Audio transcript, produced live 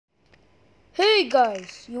Hey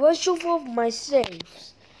guys, you want to show off my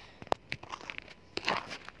saves?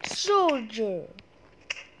 Soldier.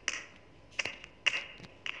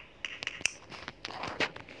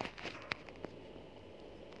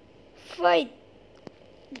 Fight.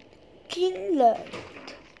 Kinglet.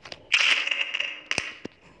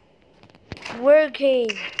 Working.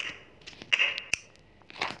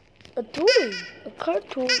 A toy. A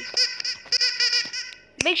cartoon.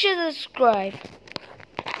 Make sure to subscribe.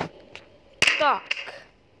 Stock.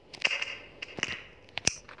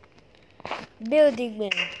 Building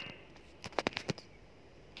man.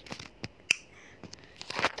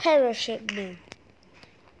 Parachute man.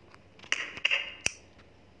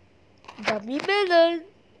 Dummy melon.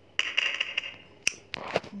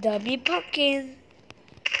 Dummy pumpkin.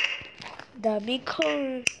 Dummy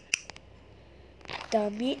corn.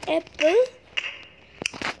 Dummy apple.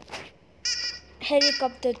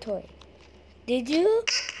 Helicopter toy. Did you?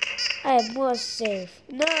 I am more safe.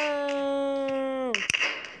 No.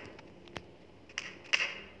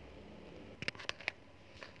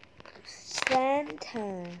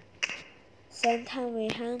 Santa will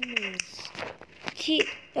harm me.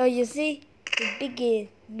 Oh, you see, the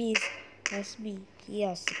biggest miss was me.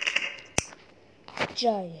 Yes,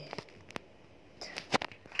 giant.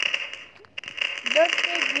 Don't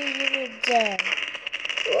think me, you will die.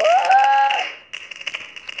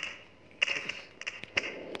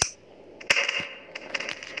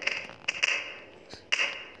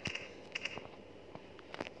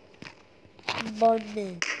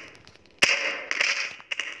 Bondman.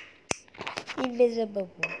 Invisible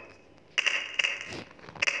one.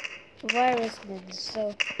 Virus man,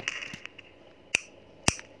 so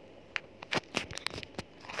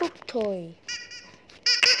poop toy.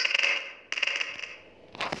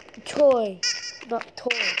 Toy, not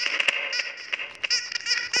toy.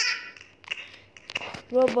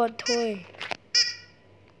 Robot toy.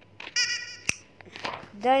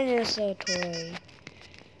 Dinosaur toy.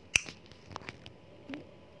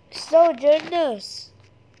 Soldier nurse.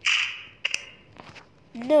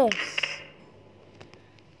 Nurse.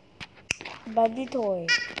 Bunny toy.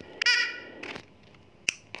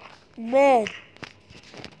 Man.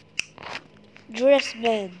 Dress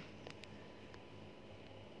man.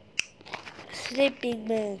 Sleeping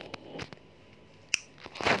man.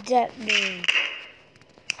 Dead man.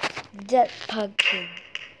 Dead pumpkin.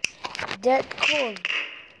 Dead corn.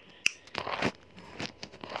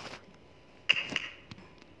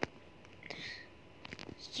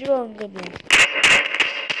 Stronger man.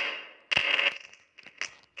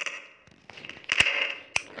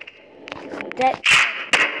 Dead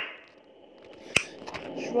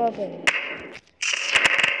strawberry.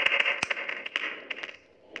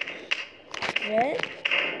 Red.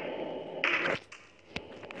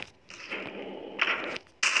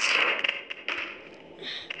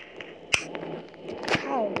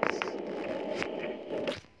 House.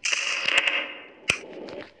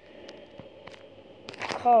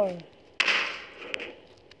 Car.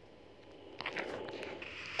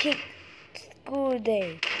 Kick. School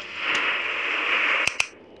day.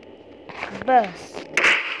 Bus.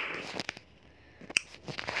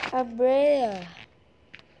 Umbrella.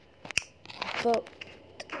 Boat.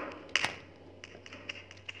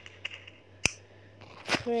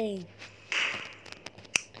 Train.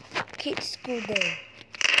 Kids school day.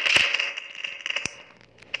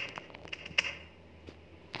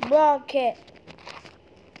 Rocket.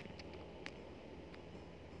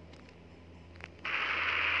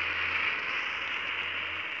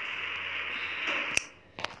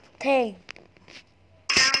 Tank.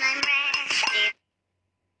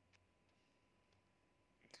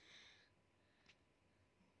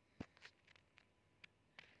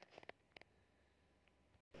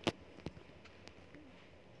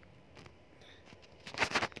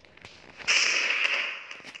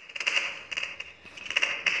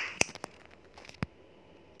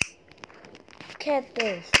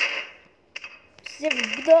 Cactus.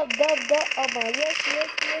 Oh my, yes.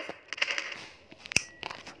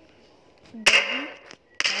 Baby.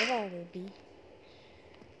 I want to be.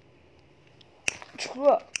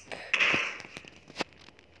 Truck.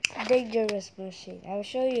 Dangerous machine. I'll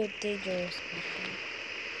show you a dangerous machine.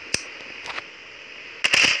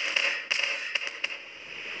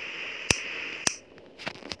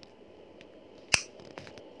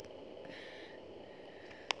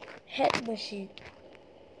 Head machine.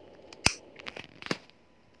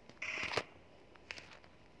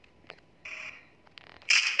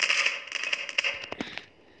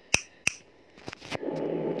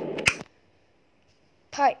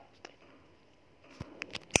 Pipe.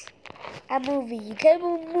 A movie. You can't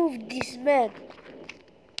move this man.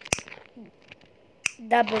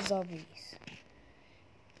 Double zombies.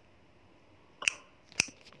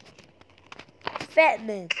 Fat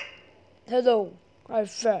man. Hello, I'm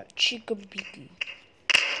Fat Chicken Piggy.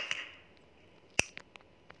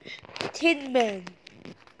 Tin man.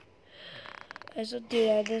 I saw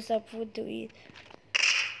there's some food to eat.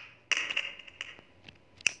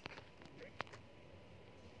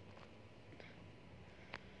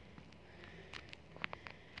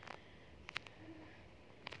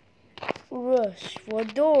 Rush for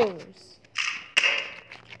doors.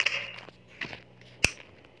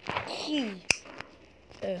 Key.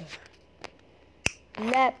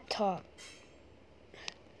 Laptop.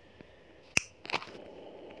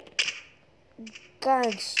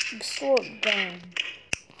 Gun. Sword gun.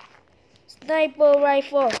 Sniper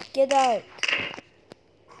rifle. Get out.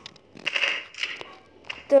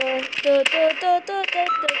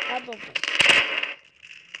 Ammo.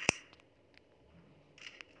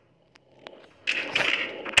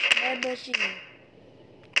 Machine.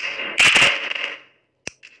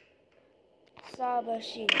 Saw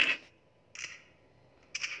machine.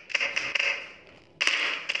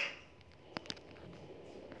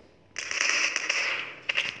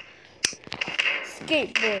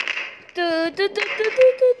 Skateboard.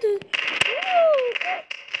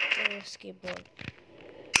 Skateboard.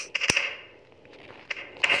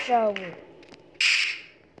 Shower.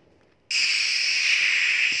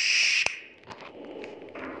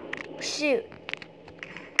 Shoot.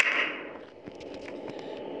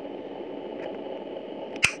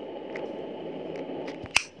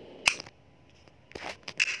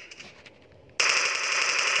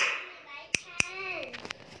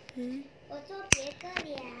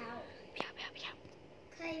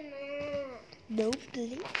 No,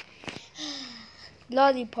 please.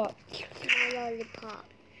 Lollipop. No lollipop.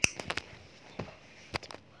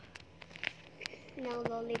 No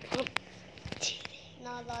lollipop.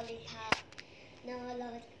 No lollipop. No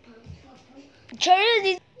lollipop.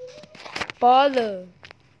 Charlie. Baller.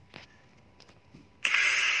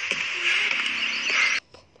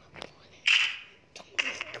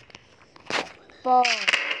 Ball.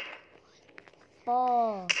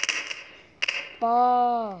 Ball.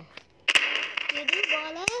 Ball. Jadi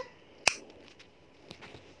bola?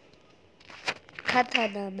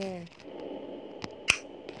 Katana man.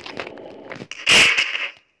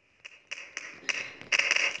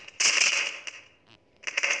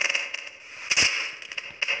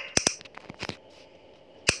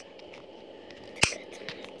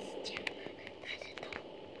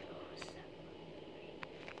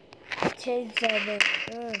 Chainsaw man.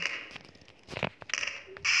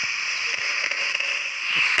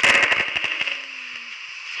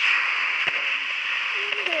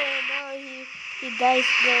 He dies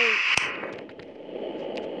late.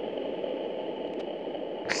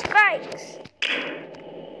 Spikes.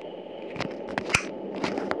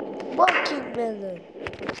 Walking melon.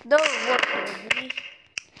 No walking.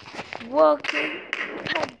 Walking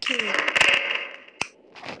pumpkin.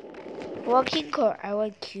 Walking car. I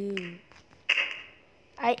want Q.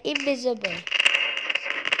 I invisible.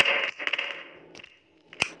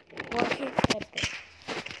 Walking pepper.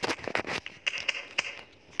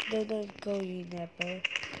 Don't go, you never.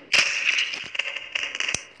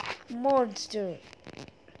 Monster.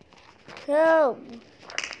 Help!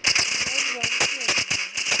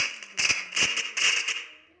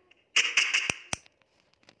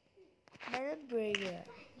 Melon breaker.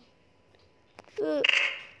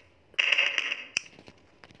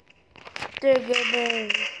 There go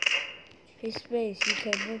man. His space. He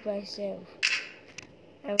can move by himself.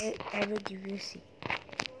 I will give you see.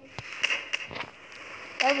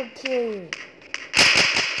 I will kill you.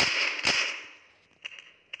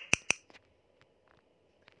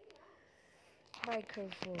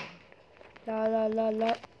 Microphone. La la la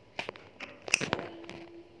la.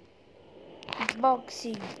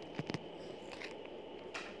 Boxing.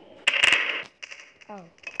 Oh,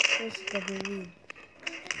 who's gonna win?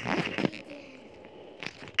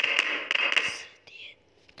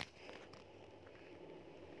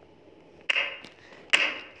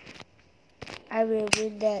 I will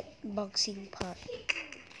win that boxing part.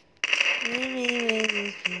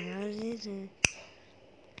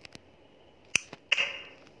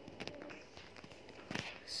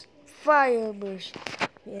 Fire machine.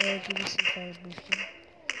 Yeah, give me some fire machine.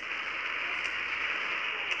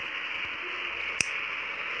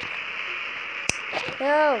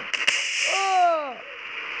 Help! Oh!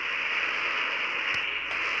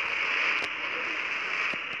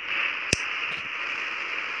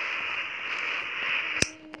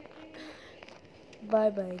 Bye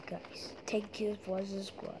bye guys. Thank you for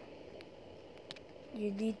subscribing.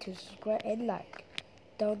 You need to subscribe and like.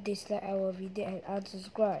 Don't dislike our video and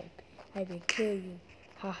unsubscribe. I will kill you.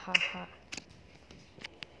 Ha ha ha.